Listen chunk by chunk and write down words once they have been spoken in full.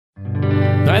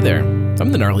there,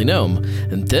 I'm the Gnarly Gnome,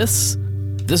 and this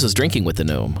is Drinking with the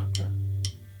Gnome.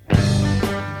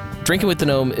 Drinking with the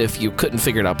Gnome, if you couldn't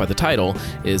figure it out by the title,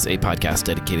 is a podcast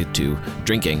dedicated to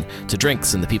drinking, to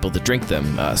drinks and the people that drink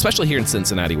them, especially here in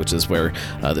Cincinnati, which is where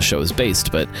the show is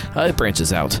based, but it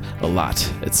branches out a lot.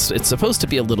 It's supposed to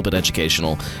be a little bit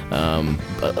educational,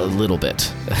 a little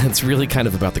bit. It's really kind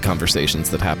of about the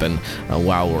conversations that happen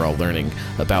while we're all learning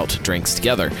about drinks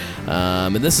together.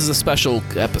 And this is a special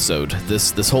episode.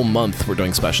 This whole month we're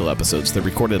doing special episodes. They're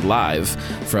recorded live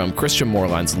from Christian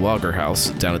Moorline's Lager House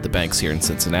down at the Banks here in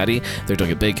Cincinnati. They're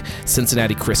doing a big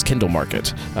Cincinnati Christkindl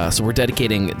market. So we're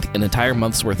dedicating an entire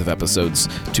month's worth of episodes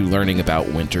to learning about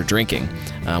winter drinking.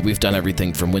 We've done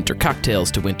everything from winter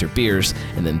cocktails to winter beers,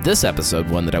 and then this episode,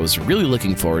 one that I was really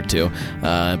looking forward to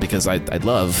because I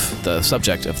love the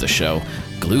subject of the show,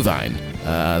 Glühwein.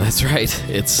 That's right,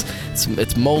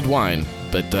 it's mulled wine,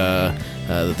 but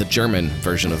the German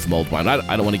version of mulled wine.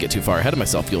 I don't want to get too far ahead of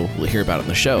myself. You'll hear about it in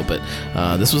the show, but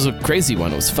this was a crazy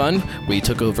one. It was fun. We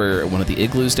took over one of the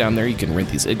igloos down there. You can rent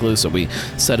these igloos, so we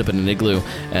set up in an igloo,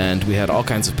 and we had all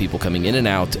kinds of people coming in and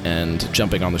out and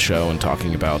jumping on the show and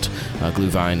talking about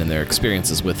Glühwein and their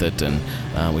experiences with it, and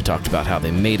we talked about how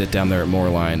they made it down there at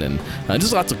Moorline, and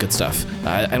just lots of good stuff.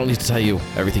 I don't need to tell you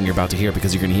everything you're about to hear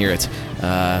because you're going to hear it.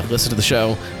 Listen to the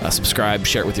show, subscribe,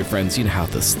 share it with your friends. You know how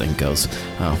this thing goes.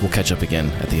 We'll catch up again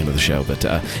at the end of the show, but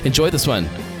enjoy this one.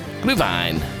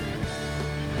 Glühwein.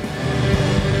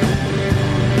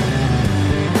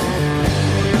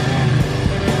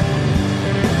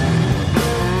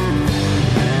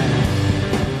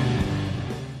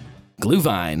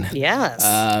 Glühwein. Yes.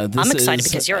 I'm excited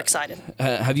because you're excited.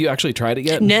 Have you actually tried it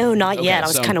yet? No, not yet. I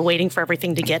was kind of waiting for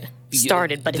everything to get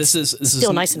started, but this it's is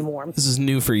still nice and warm. This is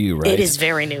new for you, right? It is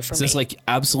very new for me. Is this like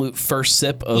absolute first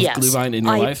sip of Yes. Glühwein in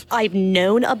your life? I've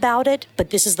known about it, but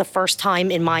this is the first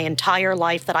time in my entire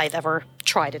life that I've ever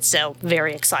tried it, so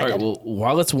very excited. All right, well,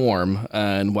 while it's warm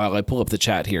and while I pull up the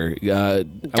chat here,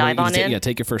 Dive on in?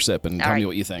 Take your first sip and tell me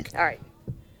what you think. All right.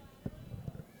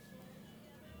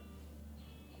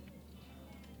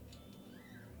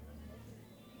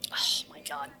 Oh, my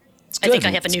God. I think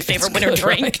I have a new favorite winter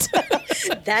drink.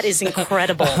 Right? That is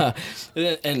incredible.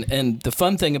 And the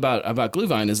fun thing about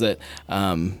Glühwein is that,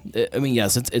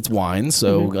 yes, it's wine,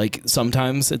 so like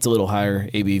sometimes it's a little higher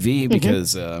ABV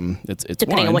because it's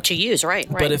depending wine. on what you use, right?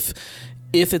 But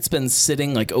if it's been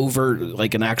sitting like over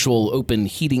like an actual open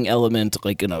heating element,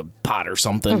 like in a pot or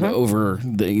something over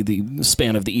the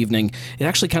span of the evening, it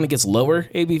actually kind of gets lower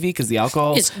ABV because the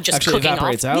alcohol actually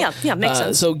evaporates out. Yeah, makes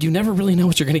sense. So you never really know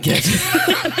what you're going to get.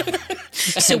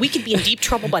 So we could be in deep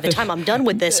trouble by the time I'm done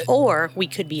with this, or we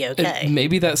could be okay.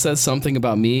 Maybe that says something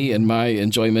about me and my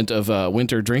enjoyment of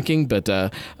winter drinking, but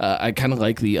I kind of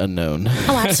like the unknown.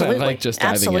 Oh, absolutely. I like just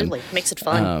diving in. Makes it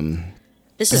fun.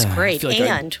 This is great.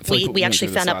 And we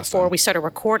actually found out before we started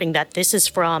recording that this is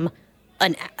from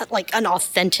an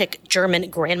authentic German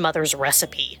grandmother's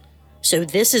recipe. So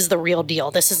this is the real deal.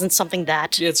 This isn't something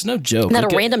that... Yeah, it's no joke.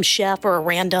 Not a random chef or a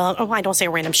random... Oh, I don't say a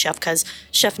random chef because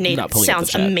Chef Nate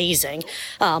sounds amazing.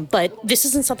 But this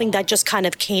isn't something that just kind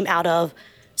of came out of...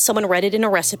 Someone read it in a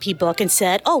recipe book and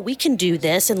said, oh, we can do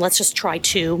this, and let's just try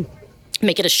to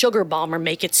make it a sugar bomb or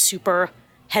make it super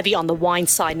heavy on the wine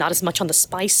side, not as much on the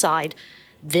spice side.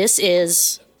 This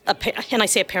is... And I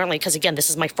say apparently because, again,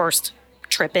 this is my first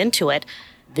trip into it.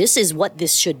 This is what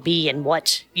this should be and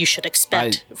what you should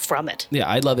expect from it. Yeah,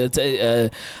 I love it.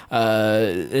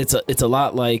 It's a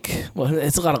lot like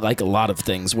a lot of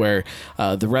things where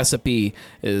the recipe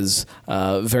is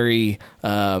very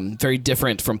very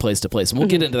different from place to place, and we'll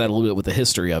get into that a little bit with the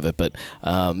history of it. But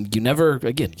you never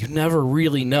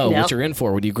really know what you're in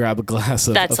for when you grab a glass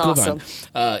of Glühwein.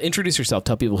 Awesome. Introduce yourself.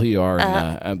 Tell people who you are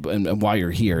and why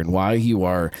you're here and why you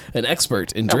are an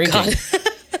expert in drinking.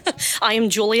 I am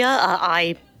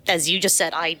Julia. As you just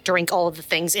said, I drink all of the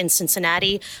things in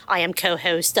Cincinnati. I am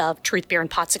co-host of Truth, Beer, and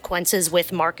Consequences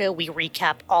with Marco. We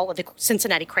recap all of the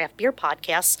Cincinnati craft beer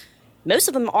podcasts. Most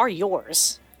of them are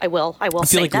yours. I will say that. I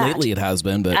feel like lately it has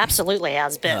been, but absolutely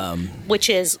has been, which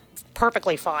is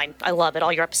perfectly fine. I love it.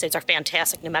 All your episodes are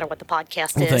fantastic, no matter what the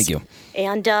podcast is. Thank you.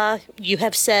 And you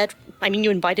have said,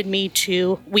 you invited me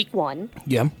to week 1.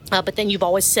 Yeah. But then you've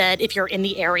always said, if you're in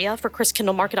the area for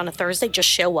Christkindl Market on a Thursday, just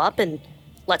show up and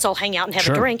let's all hang out and have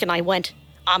a drink. And I went,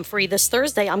 I'm free this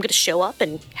Thursday. I'm going to show up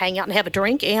and hang out and have a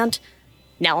drink. And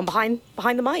now I'm behind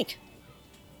the mic.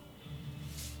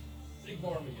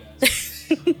 Ignore me, guys.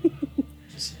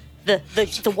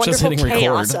 the wonderful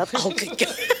chaos of...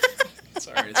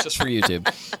 Sorry, it's just for YouTube.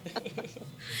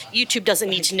 YouTube doesn't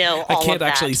need to know all of that. I can't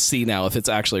actually see now if it's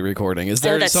actually recording. Is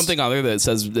there something on there that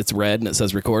says it's red and it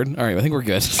says record? All right, I think we're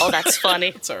good. Oh, that's funny.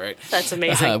 It's all right. That's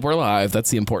amazing. We're live. That's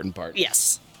the important part.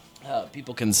 Yes.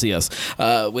 People can see us,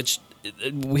 which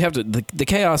we have to. The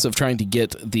chaos of trying to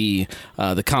get the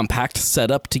compact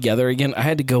set up together again. I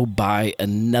had to go buy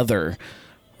another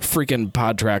freaking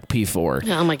PodTrack P4.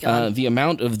 Oh my god! The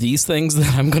amount of these things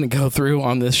that I'm going to go through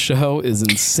on this show is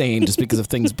insane, just because of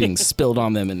things being spilled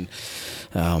on them. And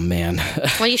oh man!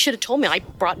 Well, you should have told me. I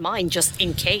brought mine just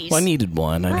in case. Well, I needed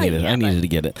one. I needed to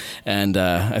get it, and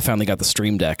I finally got the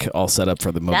Stream Deck all set up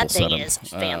for the mobile setup. That thing is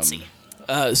fancy.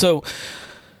 So.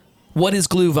 What is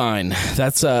Glühwein?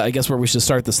 That's, I guess, where we should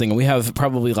start this thing. And we have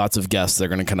probably lots of guests that are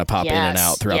going to kind of pop in and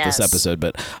out throughout this episode.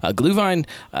 But Glühwein,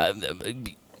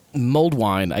 mulled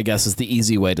wine, I guess, is the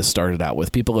easy way to start it out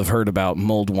with. People have heard about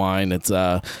mulled wine. It's,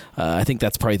 I think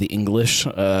that's probably the English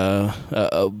version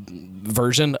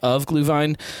of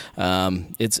Glühwein.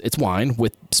 It's wine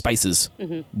with spices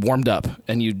warmed up,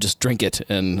 and you just drink it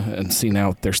and see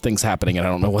now there's things happening, and I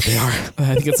don't know what they are.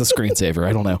 I think it's a screensaver.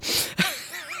 I don't know.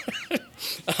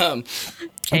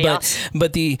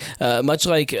 But the much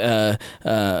like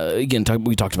again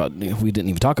we didn't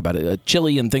even talk about it,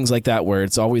 chili and things like that, where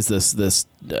it's always this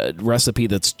recipe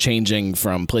that's changing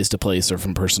from place to place or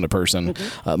from person to person.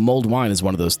 Mulled wine is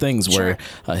one of those things where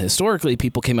historically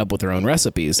people came up with their own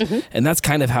recipes, and that's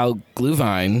kind of how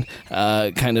Glühwein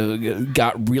kind of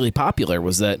got really popular.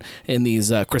 Was that in these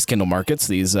Christkindl markets,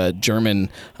 these German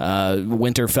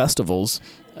winter festivals.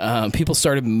 People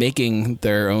started making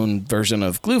their own version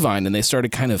of Glühwein, and they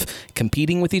started kind of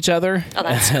competing with each other. Oh,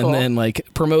 that's and cool. then like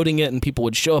promoting it, and people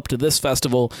would show up to this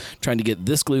festival trying to get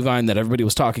this Glühwein that everybody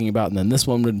was talking about, and then this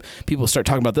one people start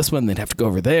talking about this one, and they'd have to go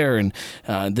over there, and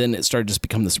then it started to just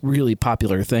become this really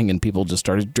popular thing, and people just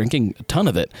started drinking a ton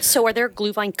of it. So are there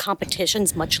Glühwein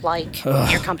competitions much like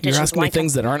your competitions? You're asking me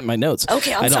things that aren't in my notes.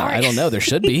 Okay, I'm sorry. I don't know. There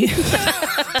should be.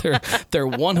 there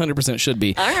 100% should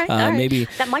be. All right. Maybe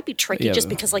that might be tricky, just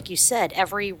because, like you said,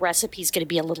 every recipe is going to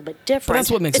be a little bit different. But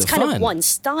that's what makes it fun. It's kind of one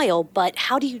style, but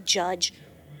how do you judge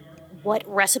what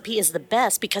recipe is the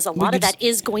best? Because a lot of that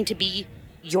is going to be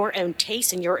your own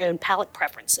taste and your own palate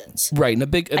preferences. Right, and a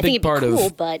big part cool,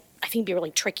 of. But I think it'd be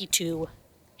really tricky to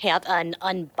have an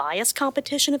unbiased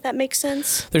competition, if that makes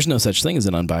sense. There's no such thing as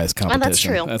an unbiased competition. That's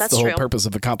true. That's the whole purpose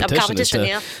of a competition is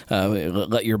to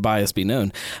let your bias be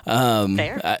known.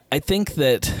 Fair. I think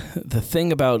that the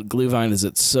thing about Glühwein is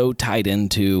it's so tied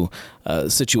into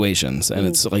situations, and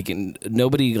it's like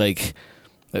nobody like.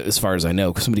 As far as I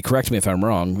know, somebody correct me if I'm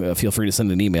wrong. Feel free to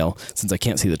send an email since I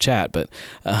can't see the chat. But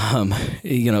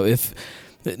if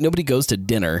nobody goes to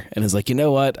dinner and is like, you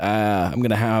know what, I'm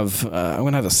gonna have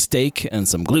a steak and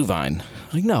some Glühwein.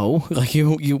 Like, no, like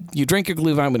you drink your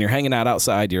Glühwein when you're hanging out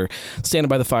outside. You're standing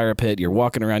by the fire pit. You're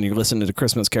walking around. You're listening to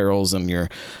Christmas carols, and you're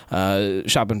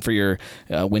shopping for your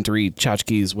wintry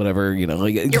tchotchkes, whatever,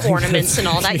 like your ornaments and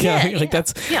all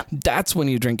that. That's when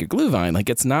you drink your Glühwein. Like,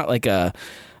 it's not like a.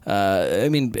 I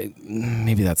mean,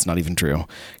 maybe that's not even true,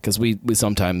 because we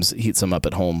sometimes heat some up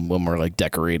at home when we're like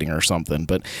decorating or something,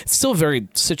 but it's still very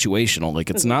situational.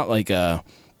 Like, it's not like a.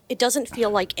 It doesn't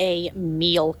feel like a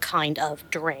meal kind of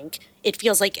drink. It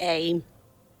feels like a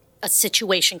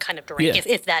situation kind of drink. Yeah.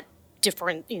 If that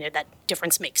that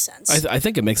difference makes sense. I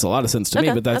think it makes a lot of sense to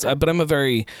me, but I'm a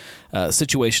very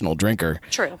situational drinker.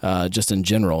 True. Just in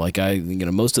general, like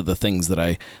most of the things that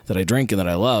I drink and that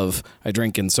I love, I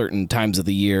drink in certain times of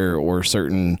the year or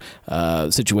certain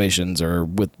situations or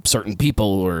with certain people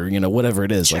or whatever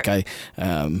it is. Sure. Like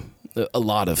a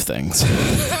lot of things,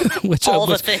 which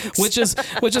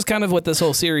is kind of what this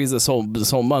whole series, this whole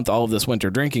month, all of this winter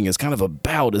drinking is kind of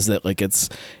about. Is that like it's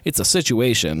a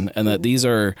situation, and that these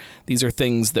are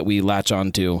things that we latch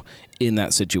onto in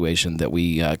that situation that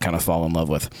we kind of fall in love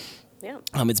with. Yeah.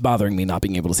 It's bothering me not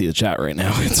being able to see the chat right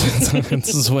now.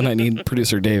 This is when I need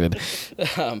producer David.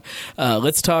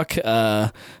 Let's talk.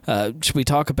 Should we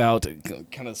talk about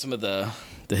kind of some of the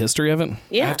history of it?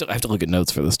 Yeah. I have to look at notes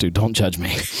for this, dude. Don't judge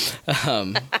me.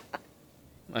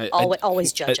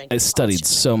 Always judging. I studied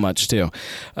so much too.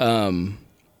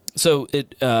 So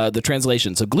the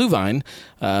translation. So Glühwein.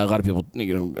 A lot of people,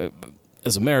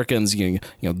 as Americans,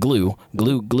 glue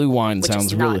wine. Which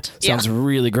sounds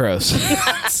really gross.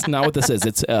 It's not what this is.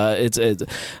 It's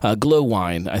glow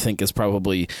wine, I think, is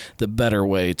probably the better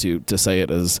way to say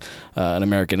it as an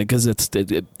American, because it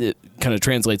kind of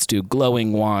translates to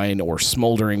glowing wine or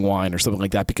smoldering wine or something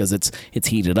like that, because it's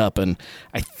heated up. And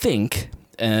I think,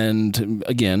 and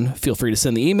again, feel free to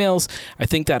send the emails, I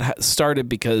think that started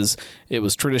because it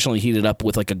was traditionally heated up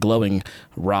with like a glowing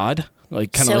rod,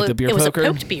 like kind of like the beer poker. It was a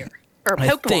poked beer. Or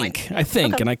poked wine. I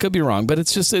think, Okay. and I could be wrong, but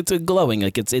it's a glowing,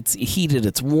 like it's heated,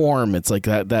 it's warm, it's like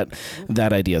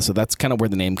that idea. So that's kind of where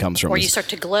the name comes from. Or you start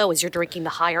to glow as you're drinking the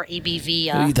higher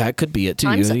ABV. That could be it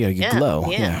too. You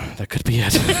glow. Yeah, that could be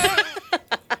it.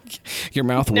 Your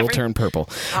mouth will turn purple.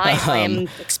 I am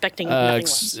expecting nothing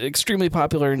less. Extremely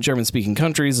popular in German-speaking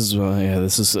countries as well. Yeah,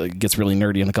 this gets really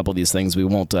nerdy in a couple of these things. We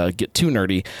won't get too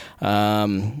nerdy.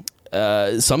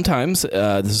 Sometimes,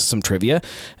 this is some trivia,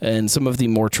 in some of the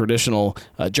more traditional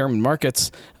German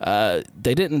markets,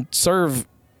 they didn't serve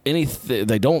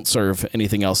they don't serve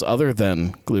anything else other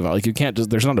than Glühwein. Like you can't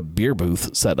there's not a beer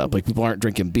booth set up. Like people aren't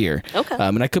drinking beer. Okay.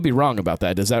 And I could be wrong about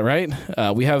that. Is that right?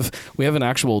 We have an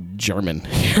actual German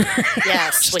here.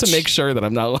 Yes. Just to make sure that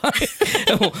I'm not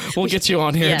lying. we'll get you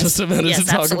on here in just a minute to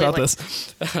talk about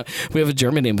this. We have a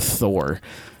German named Thor.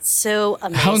 So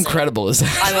amazing. How incredible is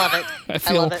that? I love it.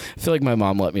 I love it. I feel like my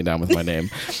mom let me down with my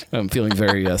name. I'm feeling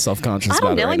very self-conscious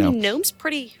about it right now. I mean, Gnome's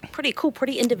pretty cool,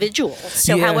 pretty indivial.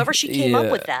 So however she came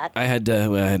up with that. I had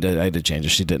to change it.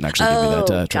 She didn't actually give me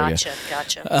that trivia.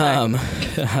 Gotcha.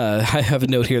 I have a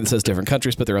note here that says different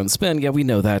countries put their own spin. Yeah, we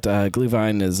know that.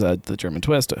 Glühwein is the German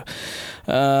twist.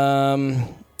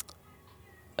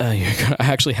 I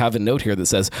actually have a note here that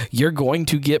says, you're going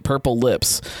to get purple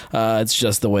lips. It's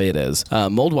just the way it is.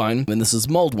 Mulled wine, and this is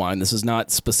mulled wine. This is not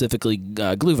specifically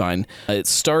Glühwein. It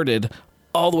started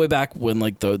all the way back when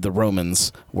like the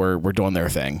Romans were doing their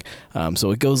thing.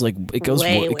 So it goes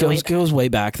way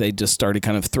back. They just started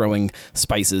kind of throwing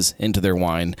spices into their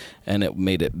wine, and it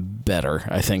made it better,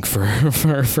 I think, for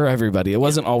everybody. It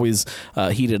wasn't always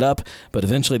heated up, but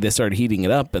eventually they started heating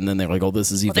it up, and then they're like, oh,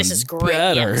 this is even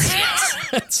better. Yes.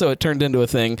 So it turned into a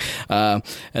thing, and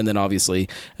then obviously,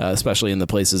 especially in the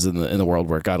places in the world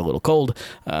where it got a little cold,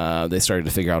 they started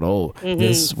to figure out,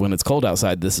 this when it's cold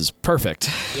outside, this is perfect.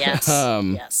 Yes.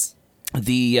 Yes.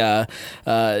 The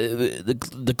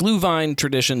Glühwein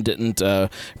tradition didn't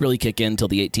really kick in until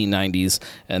the 1890s,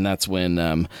 and that's when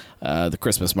the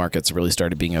Christmas markets really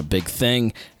started being a big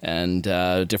thing, and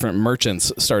different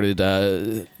merchants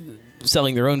started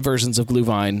selling their own versions of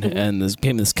Glühwein, and this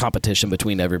became this competition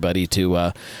between everybody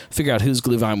to figure out whose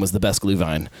Glühwein was the best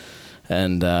Glühwein.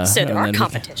 And so there are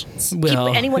competitions. Well,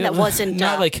 anyone that wasn't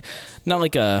not like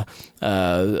a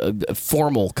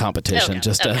formal competition,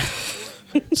 just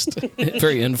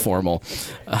very informal.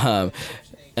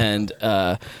 And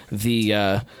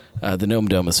the Gnome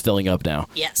Dome is filling up now.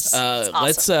 Yes,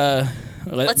 awesome.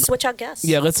 Let's switch out guests.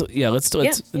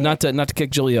 Let's not to kick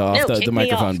Julia off the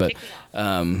microphone, but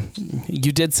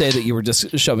you did say that you were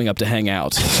just showing up to hang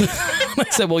out. I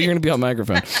said, well, you're going to be on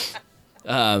microphone.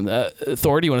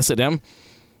 Thor, do you want to sit down?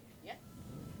 Yeah,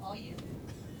 all you.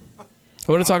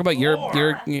 I want to talk about your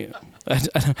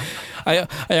I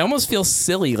almost feel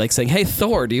silly like saying, hey,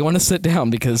 Thor, do you want to sit down?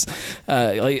 Because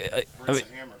I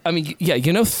mean, yeah,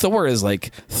 you know, Thor is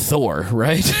like Thor,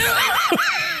 right?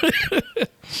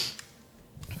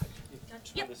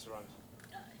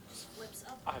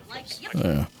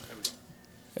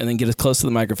 And then get as close to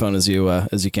the microphone as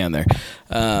you can there.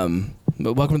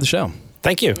 But welcome to the show.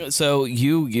 Thank you. So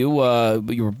you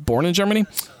were born in Germany?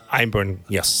 I'm born.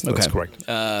 Yes, that's correct.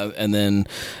 And then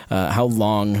how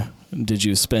long did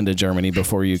you spend in Germany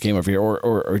before you came over here,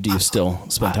 or do you still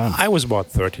spend time? I was about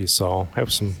 30, so I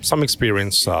have some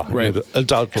experience in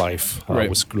adult life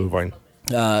with Glühwein.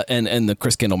 And the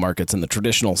Christkindl markets and the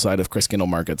traditional side of Christkindl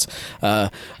markets.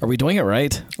 Are we doing it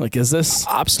right? Like, is this?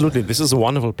 Absolutely. This is a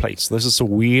wonderful place. This is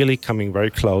really coming very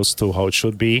close to how it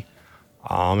should be.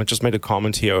 I just made a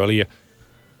comment here earlier.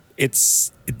 It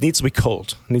needs to be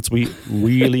cold. It needs to be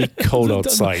really cold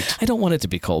outside. I don't want it to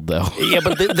be cold, though. Yeah,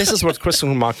 but this is what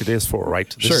Christkindl market is for, right?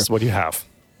 This is what you have.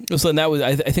 So that was,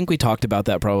 I think we talked about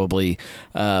that probably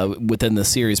within the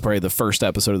series, probably the first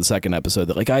episode or the second episode,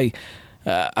 that like I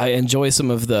enjoy some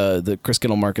of the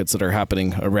Christkindl markets that are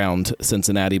happening around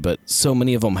Cincinnati, but so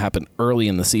many of them happen early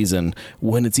in the season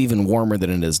when it's even warmer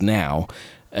than it is now.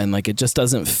 And like, it just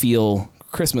doesn't feel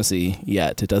Christmassy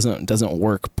yet. It doesn't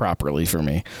work properly for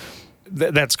me.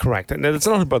 That's correct, and it's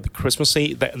not about the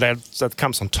Christmassy that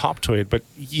comes on top to it. But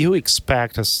you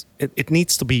expect it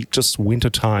needs to be just winter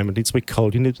time. It needs to be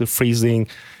cold. You need the freezing.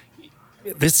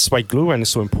 This is why Glühwein is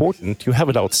so important. You have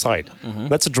it outside. Mm-hmm.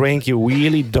 That's a drink you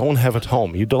really don't have at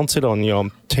home. You don't sit on your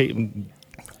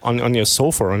on your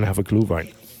sofa and have a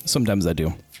Glühwein. Sometimes I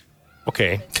do.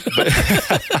 Okay,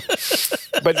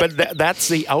 but that's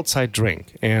the outside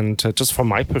drink. And just from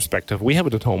my perspective, we have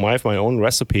it at home. I have my own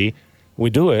recipe. We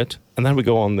do it, and then we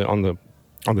go on the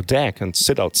deck and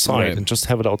sit outside and just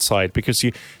have it outside, because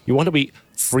you want to be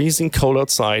freezing cold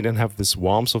outside and have this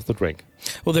warmth of the drink.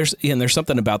 Well, there's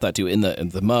something about that too in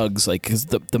the mugs, like because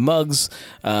the mugs,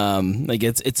 like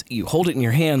it's you hold it in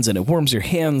your hands and it warms your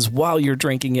hands while you're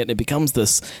drinking it, and it becomes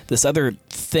this other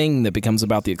thing that becomes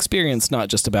about the experience, not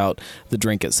just about the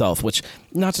drink itself. Which,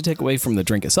 not to take away from the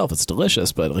drink itself, it's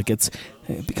delicious, but like it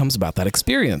becomes about that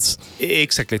experience.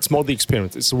 Exactly, it's more the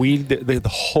experience. It's really the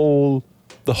whole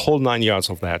 9 yards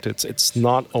of that. It's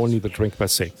not only the drink per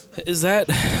se. Is that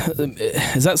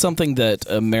something that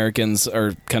Americans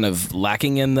are kind of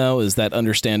lacking in, though? Is that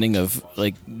understanding of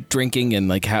like drinking and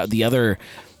like how the other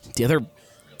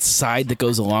side that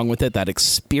goes along with it, that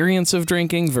experience of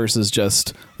drinking versus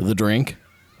just the drink?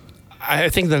 I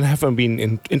think they haven't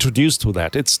been introduced to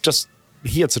that. It's just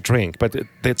here it's a drink, but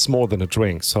it's more than a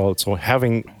drink. So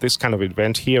having this kind of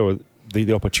event here,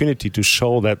 the opportunity to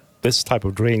show that this type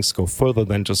of drinks go further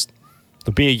than just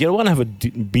the beer. You don't want to have a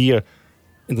beer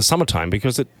in the summertime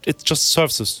because it just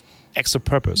serves this extra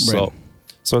purpose. Right.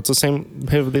 So it's the same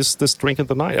with this drink at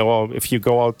the night. Or if you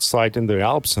go outside in the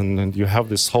Alps and you have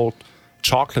this whole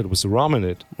chocolate with rum in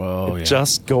it, it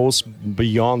just goes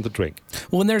beyond the drink.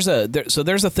 Well, and there's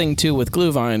a thing too with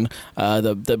Glühwein.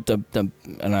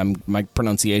 And my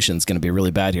pronunciation is going to be really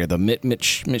bad here. The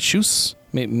Mitschuss.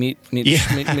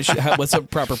 What's a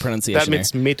proper pronunciation? That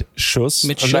means Mitschuss,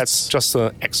 and that's just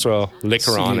an extra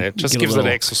liquor on it. Just gives it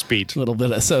extra speed. A little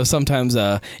bit. So sometimes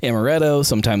amaretto,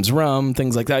 sometimes rum,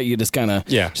 things like that. You just kind of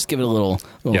just give it a little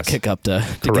kick up to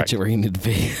get you where you need to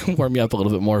be, warm you up a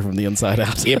little bit more from the inside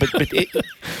out. Yeah, but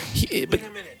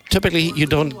typically you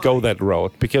don't go that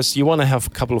route because you want to have a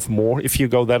couple of more. If you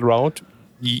go that route,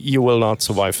 you will not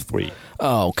survive 3.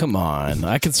 Oh, come on.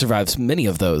 I could survive many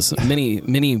of those. Many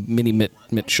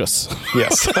Mitschuss.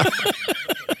 Yes.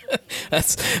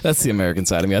 That's the American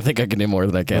side of me. I think I can do more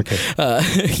than I can. Okay. I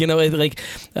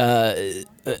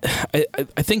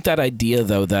think that idea,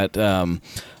 though, that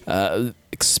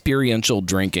experiential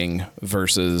drinking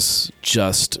versus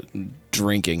just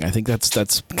drinking, I think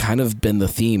that's kind of been the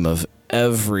theme of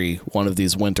every one of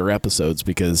these winter episodes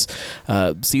because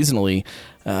seasonally,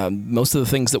 most of the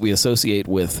things that we associate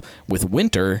with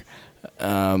winter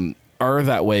are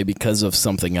that way because of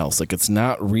something else. Like it's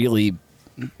not really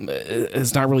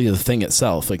the thing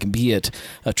itself. Like be it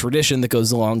a tradition that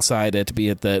goes alongside it, be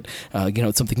it that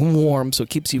it's something warm, so it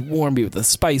keeps you warm. Be it the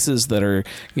spices that are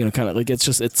kind of like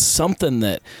it's something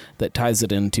that ties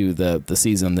it into the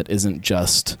season that isn't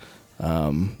just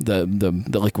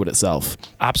the liquid itself.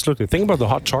 Absolutely. Think about the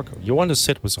hot chocolate. You want to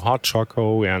sit with a hot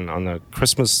chocolate and on a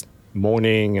Christmas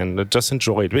morning and just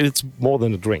enjoy it. It's more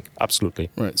than a drink. Absolutely.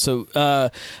 Right. So,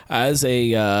 as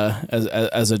a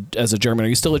German, are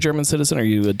you still a German citizen? Are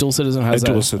you a dual citizen? How's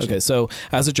dual citizen. Okay. So,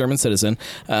 as a German citizen,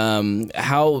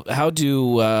 how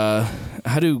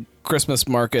do Christmas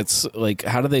markets, like,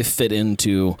 how do they fit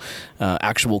into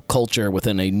actual culture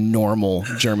within a normal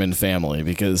German family?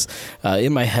 Because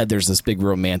in my head, there's this big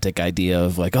romantic idea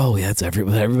of like, oh, yeah, it's what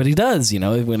everybody does.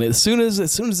 When as soon as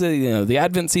the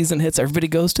Advent season hits, everybody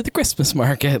goes to the Christmas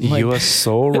market. You are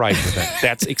so right with that.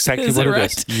 That's exactly what it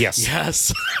is. Yes.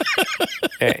 Yes.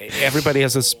 Everybody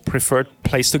has this preferred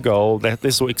place to go. That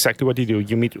is exactly what you do.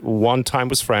 You meet one time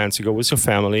with friends. You go with your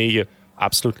family.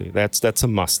 Absolutely, that's a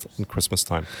must in Christmas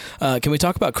time. Can we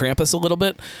talk about Krampus a little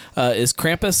bit? Is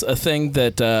Krampus a thing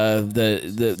that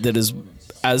is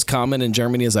as common in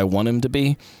Germany as I want him to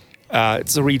be?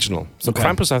 It's a regional. So okay.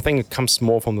 Krampus, I think it comes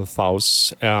more from the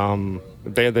south.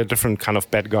 They're different kind of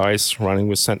bad guys running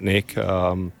with Saint Nick.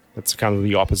 It's kind of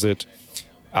the opposite,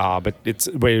 but it's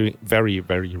very, very,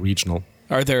 very regional.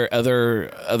 Are there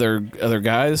other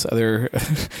guys?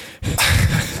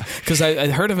 Because I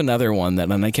heard of another one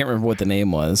and I can't remember what the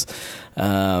name was.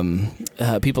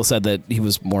 People said that he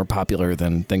was more popular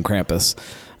than Krampus.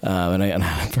 And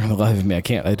for the life of me, I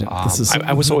can't.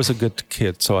 I was always a good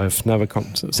kid, so I've never I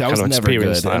was never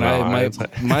good.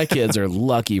 And my kids are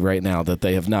lucky right now that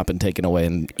they have not been taken away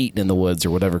and eaten in the woods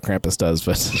or whatever Krampus does.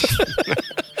 But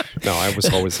no, I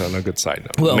was always on a good side.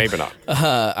 No, well, maybe not.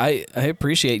 I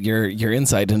appreciate your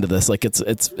insight into this. Like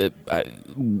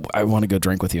I want to go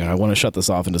drink with you. I want to shut this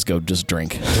off and just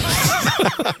drink.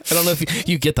 I don't know if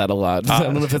you get that a lot. I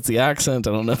don't know if it's the accent.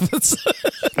 I don't know if it's.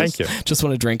 Thank you. Just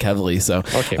want to drink heavily. So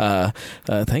okay.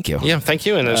 Thank you. Yeah, thank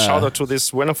you, and a shout out to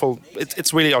this wonderful.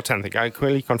 It's really authentic. I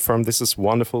clearly confirm this is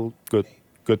wonderful, good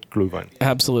Glühwein.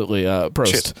 Absolutely.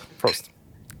 Prost. Cheers. Prost.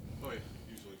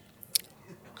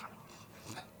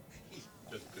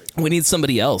 We need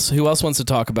somebody else. Who else wants to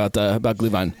talk about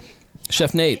Glühwein?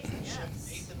 Chef Nate.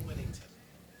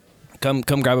 Come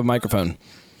grab a microphone.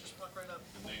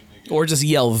 Or just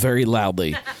yell very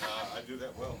loudly. I do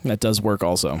that well. That does work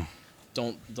also.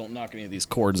 Don't knock any of these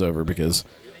cords over because.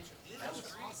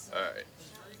 All right.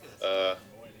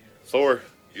 Thor,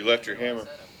 you left your hammer.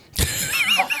 This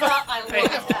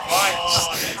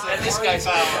guy's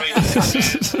All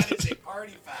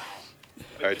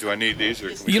right, do I need these? Or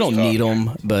can we You just don't talk? need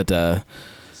them, but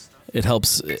it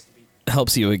helps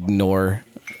you ignore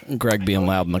Greg being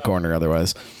loud in the corner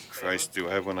otherwise. Christ, do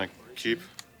I have one I can keep?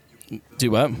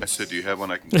 Do what? I said, do you have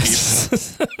one I can keep?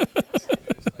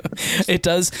 It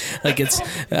does, like, it's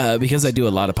because I do a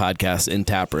lot of podcasts in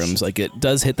tap rooms. Like, it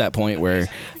does hit that point where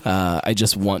I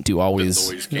just want to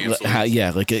always,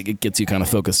 like it gets you kind of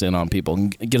focused in on people.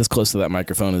 Get as close to that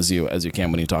microphone as you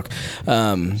can when you talk.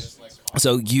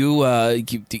 So you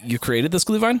created this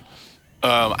Glühwein?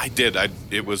 I did.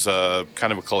 It was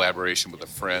kind of a collaboration with a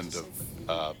friend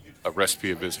of a recipe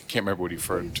of his. I can't remember what he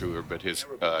referred to her, but his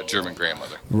German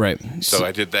grandmother. Right. So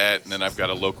I did that, and then I've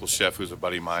got a local chef who's a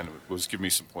buddy of mine who was giving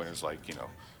me some pointers, like,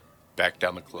 back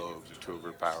down the cloves or too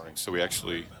overpowering. So we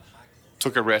actually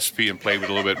took a recipe and played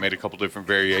with it a little bit, made a couple different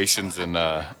variations, and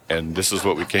this is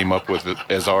what we came up with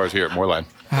as ours here at Moerlein.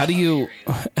 How do you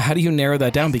narrow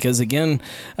that down? Because again,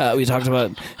 we talked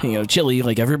about chili.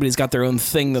 Like, everybody's got their own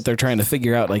thing that they're trying to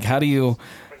figure out. Like, how do you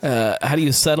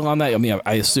settle on that? I mean,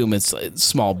 I assume it's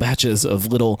small batches of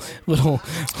little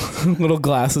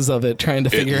glasses of it, trying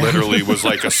to figure out. It literally was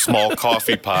like a small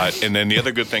coffee pot. And then the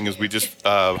other good thing is we just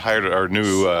hired our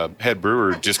new head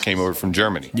brewer, just came over from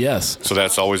Germany. Yes. So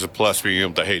that's always a plus, being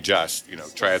able to, hey, Josh,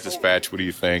 try out this batch. What do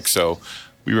you think? So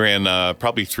we ran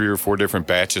probably 3 or 4 different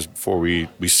batches before we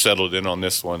settled in on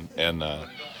this one. And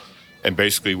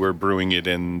basically we're brewing it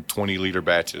in 20-liter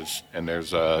batches. And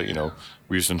there's,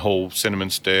 we're using whole cinnamon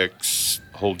sticks,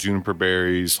 whole juniper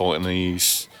berries, whole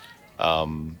anise,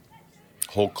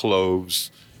 whole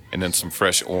cloves, and then some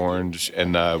fresh orange.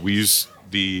 And we use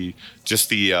the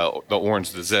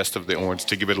orange, the zest of the orange,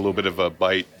 to give it a little bit of a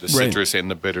bite, the citrus and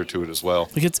the bitter to it as well.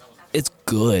 Like, it's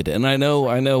good. And I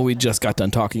know we just got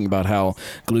done talking about how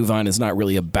Glühwein is not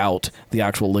really about the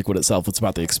actual liquid itself. It's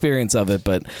about the experience of it,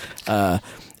 but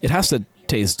it has to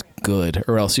taste good,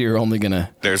 or else you're only going to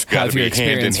There's got to be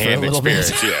hand-in-hand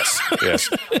experience. Yes.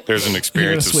 There's an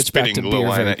experience of spitting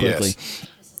Glühwein. Yes.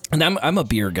 And I'm a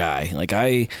beer guy. Like,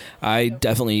 I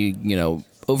definitely,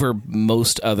 over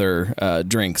most other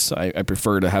drinks, I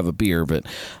prefer to have a beer. But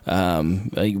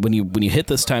when you hit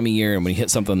this time of year and when you hit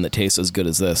something that tastes as good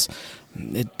as this,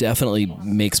 it definitely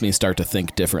makes me start to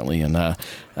think differently. And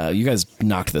you guys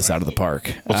knocked this out of the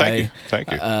park. Well,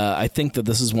 thank you. I think that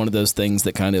this is one of those things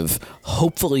that kind of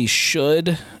hopefully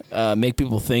should make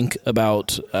people think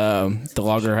about the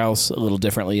Lager House a little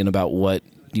differently, and about what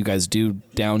you guys do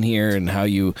down here and how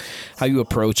you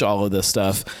approach all of this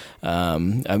stuff. I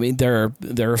mean, there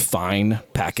are fine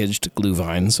packaged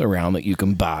Glühweins around that you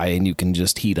can buy and you can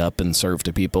just heat up and serve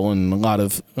to people, and a lot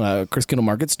of Christkindl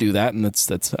markets do that, and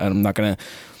that's I'm not gonna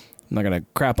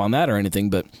crap on that or anything,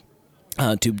 but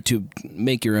to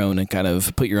make your own and kind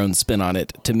of put your own spin on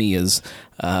it, to me, is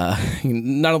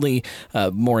not only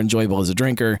more enjoyable as a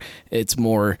drinker, it's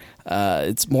more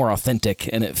authentic,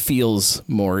 and it feels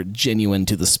more genuine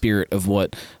to the spirit of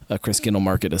what a Christkindl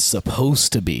market is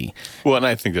supposed to be. Well, and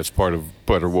I think that's part of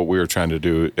what we were trying to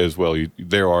do as well.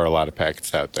 There are a lot of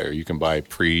packets out there. You can buy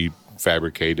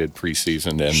pre-fabricated,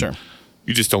 pre-seasoned, and sure,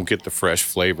 you just don't get the fresh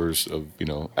flavors of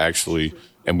actually.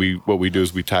 And what we do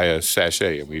is we tie a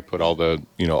sachet and we put all the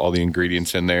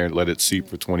ingredients in there, let it seep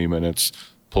for 20 minutes,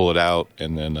 pull it out,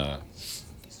 and then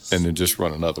just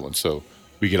run another one. So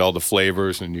we get all the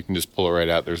flavors, and you can just pull it right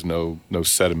out. There's no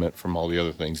sediment from all the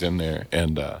other things in there.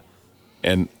 And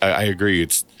I agree,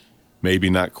 it's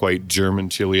maybe not quite German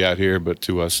chili out here, but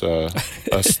to us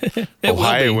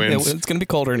Ohioans, it's going to be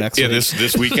colder next week. Yeah,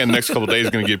 this weekend, next couple of days is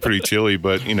going to get pretty chilly.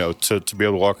 But to be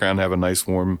able to walk around and have a nice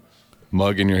warm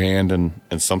mug in your hand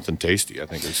and something tasty, I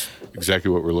think is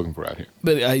exactly what we're looking for out here.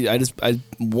 But I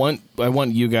want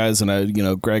you guys,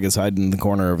 and Greg is hiding in the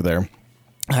corner over there.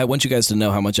 I want you guys to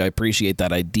know how much I appreciate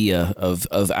that idea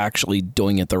of actually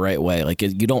doing it the right way. Like,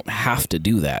 you don't have to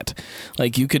do that.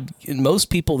 Like, most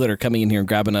people that are coming in here and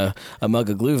grabbing a mug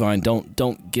of Glühwein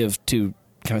don't give two,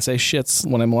 can I say shits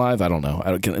when I'm live? I don't know.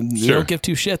 You don't give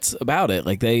two shits about it.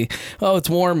 Like, it's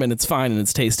warm and it's fine and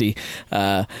it's tasty.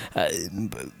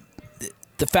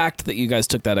 The fact that you guys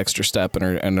took that extra step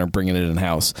and are bringing it in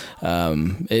house,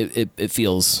 it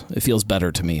feels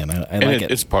better to me, and I like it.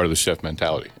 It's part of the chef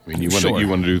mentality. I mean, you want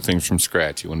to do things from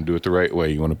scratch. You want to do it the right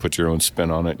way. You want to put your own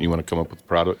spin on it. You want to come up with a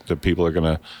product that people are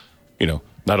going to,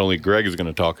 not only Greg is going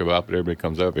to talk about, but everybody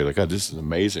comes up here like, oh, this is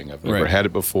amazing. I've never had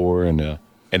it before, and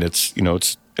it's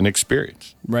an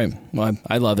experience. Right. Well,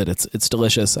 I love it. It's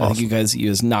delicious. Awesome. I think you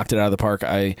guys knocked it out of the park.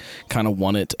 I kind of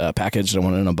want it packaged. I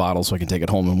want it in a bottle so I can take it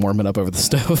home and warm it up over the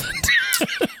stove.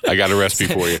 I got a recipe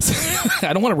for you.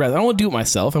 I don't want to do it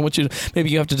myself. I want you to, maybe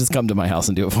you have to just come to my house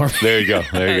and do it for me. There you go.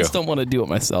 I just don't want to do it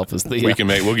myself. We'll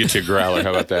get you a growler.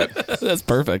 How about that? That's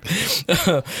perfect.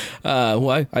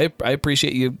 Well, I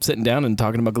appreciate you sitting down and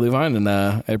talking about Glühwein, and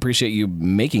I appreciate you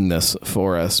making this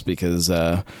for us because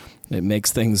it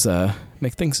makes things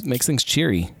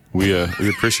cheery. We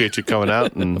appreciate you coming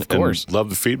out, and of course, and love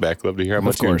the feedback. Love to hear how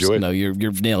much you enjoy it. No,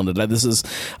 you're nailing it. This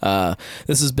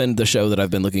has been the show that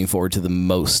I've been looking forward to the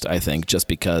most. I think just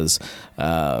because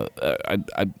I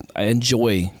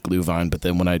enjoy Glühwein, but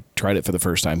then when I tried it for the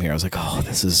first time here, I was like, oh,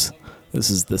 this is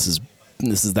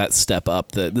that step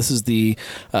up. This is the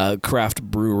craft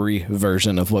brewery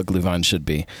version of what Glühwein should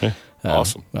be. Yeah,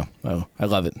 awesome. I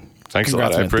love it. Thanks a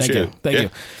lot. I appreciate it. Thank you.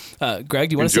 Greg,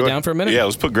 do you want to sit down for a minute? Yeah,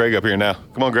 let's put Greg up here now.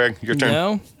 Come on, Greg. Your turn.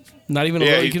 No? Not even a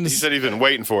little? Yeah, he said he's been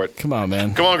waiting for it. Come on,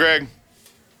 man. Come on, Greg.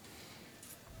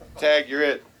 Tag, you're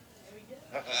it.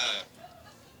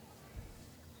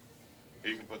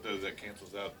 You can put those. That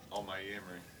cancels out all my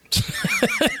yammering.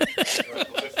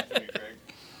 Listen to me, Greg.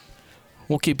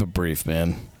 We'll keep it brief,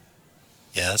 man.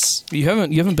 Yes. You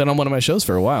haven't been on one of my shows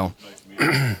for a while.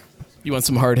 You want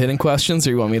some hard-hitting questions, or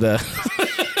you want me to...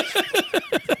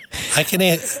 I can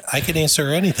answer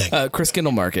anything. Chris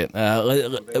Kindle Market.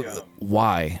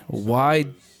 Why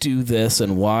do this,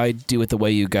 and why do it the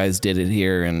way you guys did it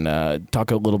here? And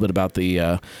talk a little bit about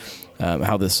the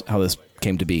how this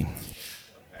came to be.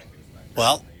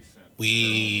 Well,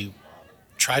 we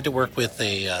tried to work with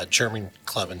a German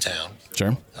club in town.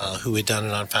 Sure. Who had done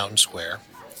it on Fountain Square.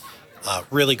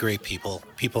 Really great people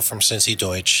from Cincy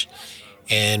Deutsch,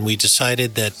 and we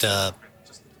decided that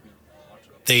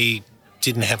they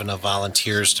didn't have enough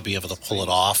volunteers to be able to pull it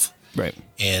off. Right.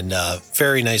 And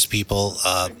very nice people.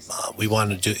 We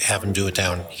wanted to have them do it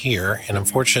down here, and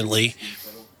unfortunately,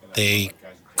 they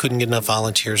couldn't get enough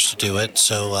volunteers to do it.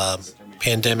 So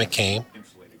pandemic came.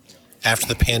 After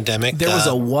the pandemic, there was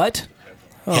a what?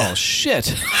 Oh, yeah.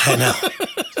 Shit. I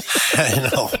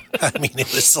know. I mean,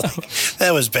 it was like,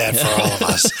 that was bad for all of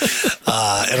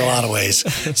us in a lot of ways.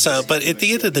 So, but at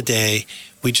the end of the day,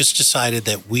 we just decided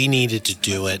that we needed to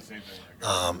do it.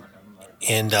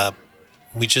 And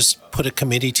we just put a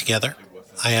committee together.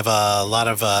 I have a lot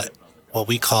of what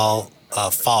we call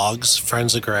FOGs,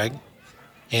 Friends of Greg.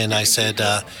 And I said,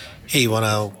 hey, you want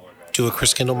to do a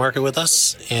Chris Kindle Market with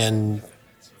us? And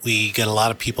we got a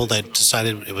lot of people that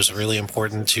decided it was really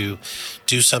important to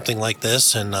do something like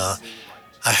this. And I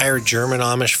hired German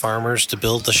Amish farmers to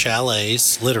build the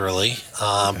chalets, literally,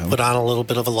 put on a little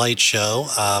bit of a light show.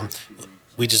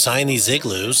 We designed these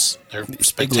igloos. They're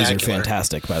spectacular. Igloos are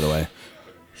fantastic, by the way.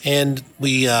 And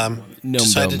we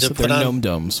decided to put on... Gnome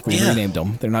domes. We renamed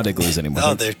them. They're not igloos anymore.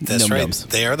 Oh, that's gnome right. Domes.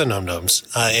 They are the gnome domes.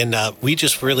 And we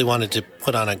just really wanted to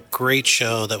put on a great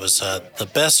show that was the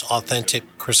best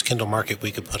authentic Chris Kindle Market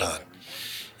we could put on.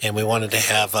 And we wanted to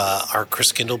have our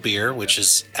Chris Kindle beer, which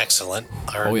is excellent.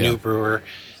 Our new brewer,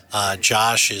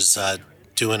 Josh, is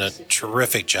doing a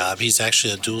terrific job. He's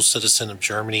actually a dual citizen of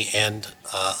Germany and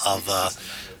of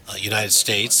United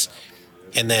States.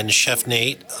 And then Chef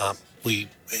Nate, we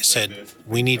said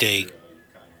we need a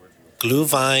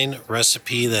Glühwein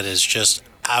recipe that is just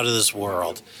out of this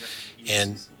world.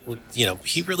 And, you know,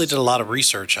 he really did a lot of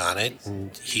research on it,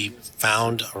 and he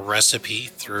found a recipe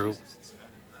through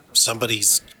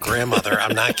somebody's grandmother.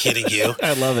 I'm not kidding you.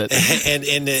 I love it.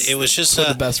 And it was just where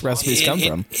the best recipes come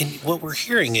from. And what we're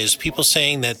hearing is people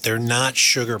saying that they're not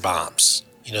sugar bombs.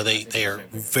 You know, they are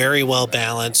very well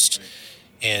balanced,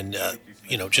 and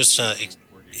you know, just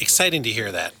exciting to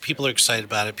hear that. People are excited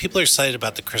about it. People are excited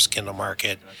about the Chris Kindle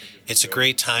Market. It's a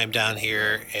great time down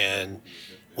here, and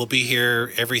we'll be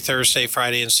here every Thursday,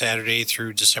 Friday, and Saturday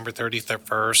through December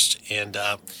 31st, and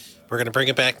we're going to bring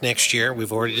it back next year.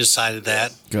 We've already decided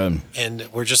that. Good. And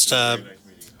we're just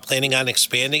planning on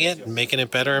expanding it and making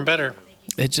it better and better.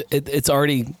 It's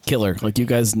already killer. Like, you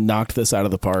guys knocked this out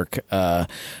of the park.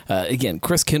 Again,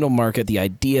 Chris Kindle Market, the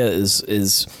idea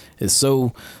is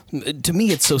so, to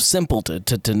me, it's so simple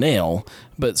to nail,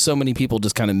 but so many people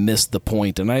just kind of miss the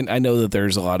point. And I know that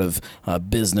there's a lot of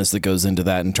business that goes into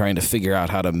that and trying to figure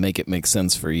out how to make it make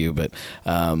sense for you. But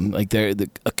like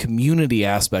a community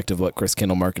aspect of what Chris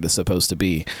Kindle Market is supposed to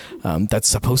be, that's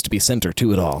supposed to be center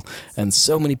to it all. And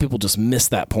so many people just miss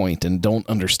that point and don't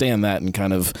understand that and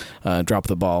kind of drop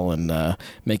the ball and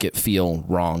make it feel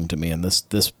wrong to me. And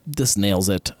this nails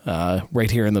it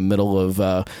right here in the middle of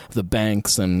the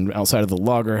banks and outside of the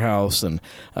Lager House, and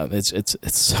it's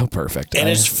so perfect. And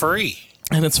it's free.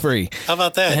 And it's free. How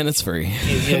about that? And it's free.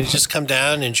 You just come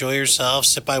down, enjoy yourself,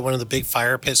 sit by one of the big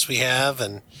fire pits we have,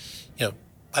 and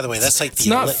by the way, that's like it's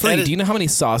not free. Do you know how many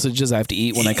sausages I have to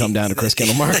eat when I come down to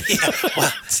Christkindl Market?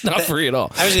 Well, it's not free at all.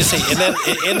 I was going to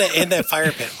say, in that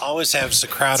fire pit, always has a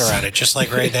crowd around it, just like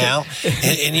right now.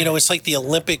 And it's like the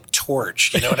Olympic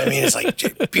torch. You know what I mean? It's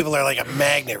like people are like a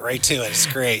magnet right to it. It's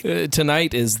great.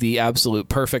 Tonight is the absolute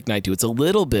perfect night too. It's a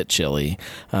little bit chilly,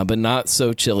 but not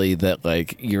so chilly that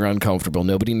like you're uncomfortable.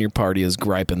 Nobody in your party is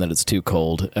griping that it's too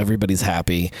cold. Everybody's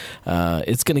happy.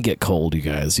 It's going to get cold, you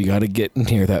guys. You got to get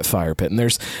near that fire pit. And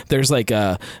there's like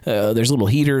there's little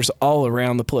heaters all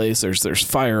around the place. There's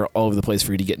fire all over the place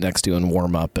for you to get next to and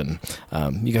warm up. And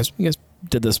you guys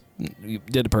did this. You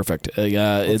did it perfect.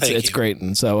 It's great.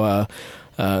 And so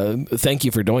thank you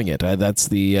for doing it. That's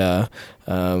the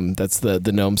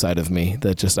gnome side of me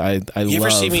that just I you love.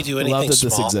 Ever see me do anything love that small?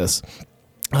 This exists.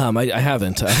 I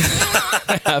haven't.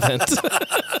 I haven't.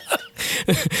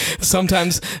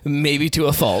 Sometimes maybe to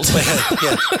a fault.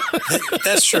 Yeah,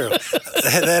 that's true.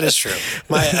 That is true.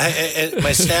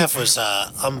 My staff was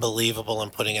unbelievable in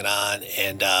putting it on,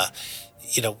 and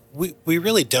we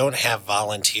really don't have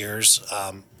volunteers.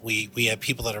 We have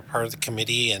people that are part of the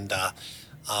committee, and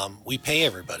we pay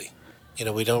everybody. We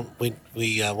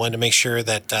wanted to make sure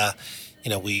that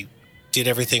we did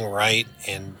everything right,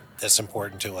 and that's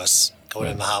important to us going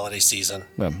into the holiday season.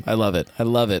 I love it.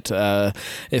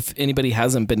 If anybody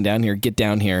hasn't been down here, get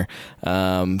down here.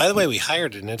 By the way, we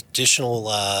hired an additional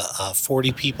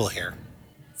 40 people here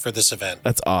for this event.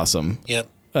 That's awesome. Yep.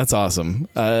 That's awesome.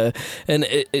 And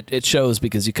it shows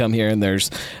because you come here and there's,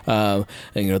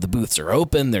 the booths are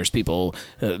open. There's people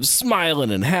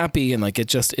smiling and happy. And like,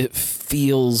 it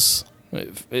feels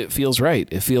right.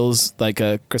 It feels like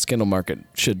a Christkindl Market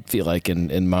should feel like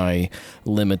in my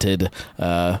limited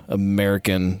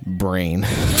American brain.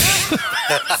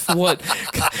 What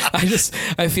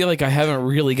I feel like I haven't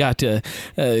really got to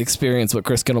experience what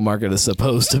Christkindl Market is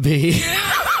supposed to be.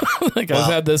 I've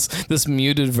had this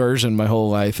muted version my whole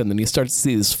life, and then you start to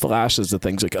see these flashes of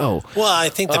things like, well, I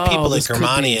think the people at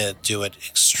Germania do it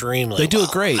extremely well. They do it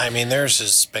great. I mean, theirs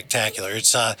is spectacular.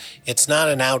 It's not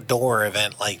an outdoor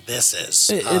event like this is,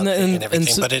 and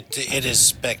everything, but it is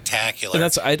spectacular. And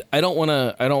that's I don't want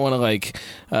to like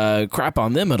crap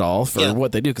on them at all for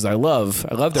what they do, because I love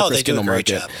their Christkindl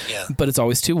Market. Yeah. But it's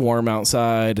always too warm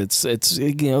outside. It's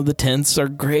the tents are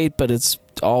great, but it's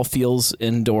all feels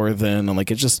indoor then, and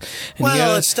like it's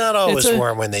not always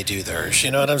warm when they do theirs. You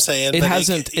know what I'm saying? It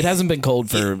hasn't been cold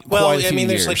for quite a few years.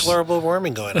 There's like global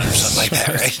warming going on or something like that,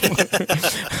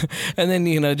 right? And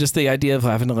then just the idea of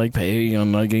having to like pay,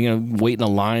 wait in a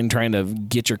line trying to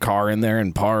get your car in there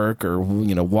and park, or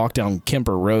walk down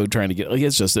Kemper Road trying to get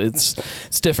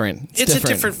it's different. It's a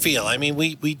different feel. I mean,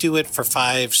 we do it for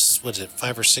 5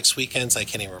 or 6 weekends. I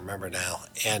can't even remember now,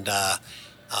 and.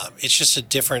 It's just a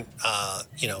different,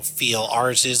 feel.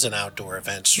 Ours is an outdoor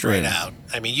event straight out.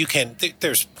 I mean,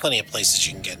 there's plenty of places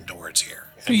you can get indoors here.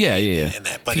 Yeah.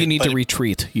 If you need to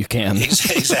retreat, you can.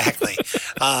 Exactly.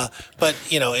 But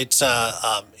it's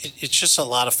just a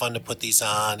lot of fun to put these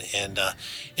on, and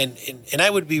I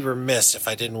would be remiss if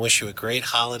I didn't wish you a great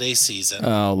holiday season.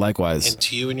 Oh, likewise. And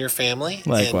to you and your family.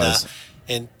 Likewise.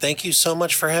 And thank you so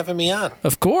much for having me on.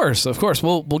 Of course.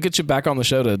 We'll get you back on the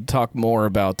show to talk more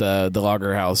about the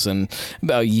Lager House and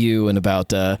about you and about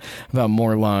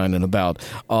Moorline and about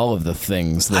all of the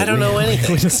things that I don't know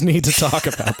anything. We just need to talk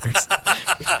about.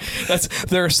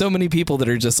 There are so many people that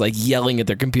are just like yelling at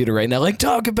their computer right now, like,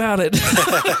 talk about it.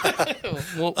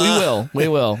 We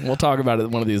will. We'll talk about it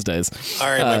one of these days. All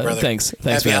right, my brother. Thanks,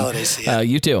 Happy man. holidays to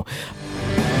you. You too.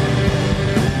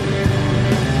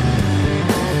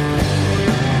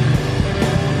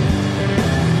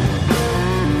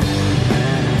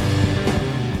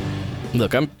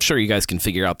 Look, I'm sure you guys can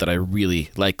figure out that I really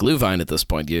like Glühwein at this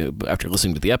point. After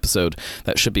listening to the episode,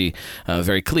 that should be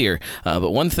very clear.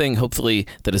 But one thing, hopefully,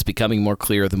 that is becoming more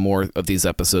clear the more of these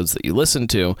episodes that you listen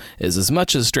to is, as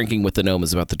much as Drinking with the Gnome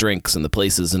is about the drinks and the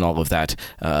places and all of that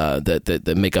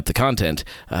that make up the content,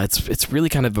 it's really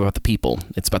kind of about the people.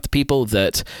 It's about the people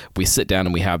that we sit down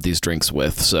and we have these drinks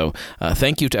with. So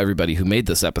thank you to everybody who made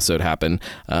this episode happen.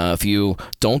 If you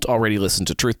don't already listen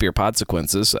to Truth Beer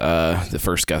Podsequences, the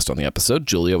first guest on the episode,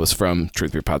 Julia, was from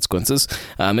Truth Beer Podsequences.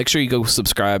 Make sure you go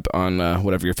subscribe on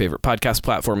whatever your favorite podcast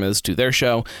platform is to their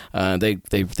show. They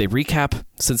recap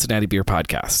Cincinnati Beer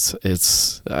Podcasts.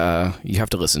 It's you have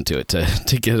to listen to it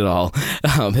to get it all.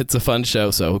 It's a fun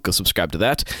show, so go subscribe to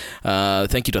that.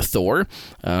 Thank you to Thor.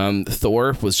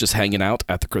 Thor was just hanging out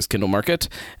at the Christkindl Market,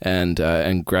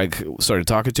 and Greg started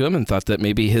talking to him and thought that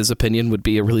maybe his opinion would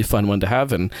be a really fun one to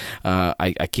have, and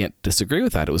I can't disagree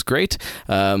with that. It was great.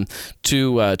 To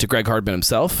Greg Hardman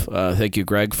himself, thank you,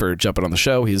 Greg, for jumping on the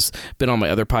show. He's been on my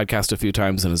other podcast a few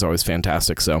times and is always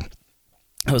fantastic, so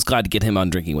I was glad to get him on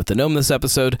Drinking with the Gnome this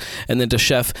episode. And then to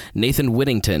Chef Nathan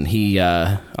Whittington. He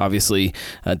obviously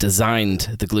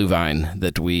designed the Glühwein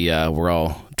that we were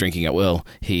all drinking at will.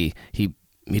 He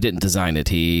didn't design it.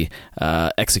 He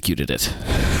executed it.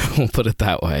 We'll put it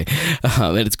that way.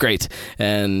 And it's great.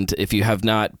 And if you have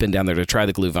not been down there to try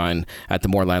the Glühwein at the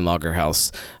Moorline Lager House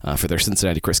for their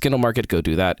Cincinnati Christkindl Market, go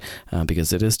do that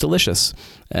because it is delicious.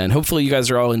 And hopefully you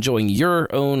guys are all enjoying your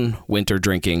own winter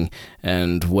drinking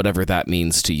and whatever that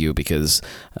means to you, because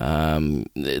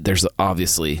there's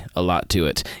obviously a lot to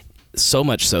it. So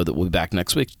much so that we'll be back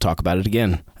next week to talk about it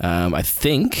again. I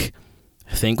think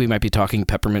we might be talking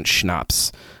peppermint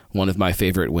schnapps, one of my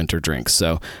favorite winter drinks.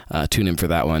 So tune in for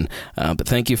that one. But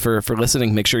thank you for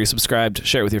listening. Make sure you subscribed,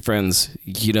 share it with your friends.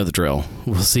 You know the drill.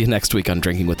 We'll see you next week on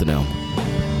Drinking with the Gnome.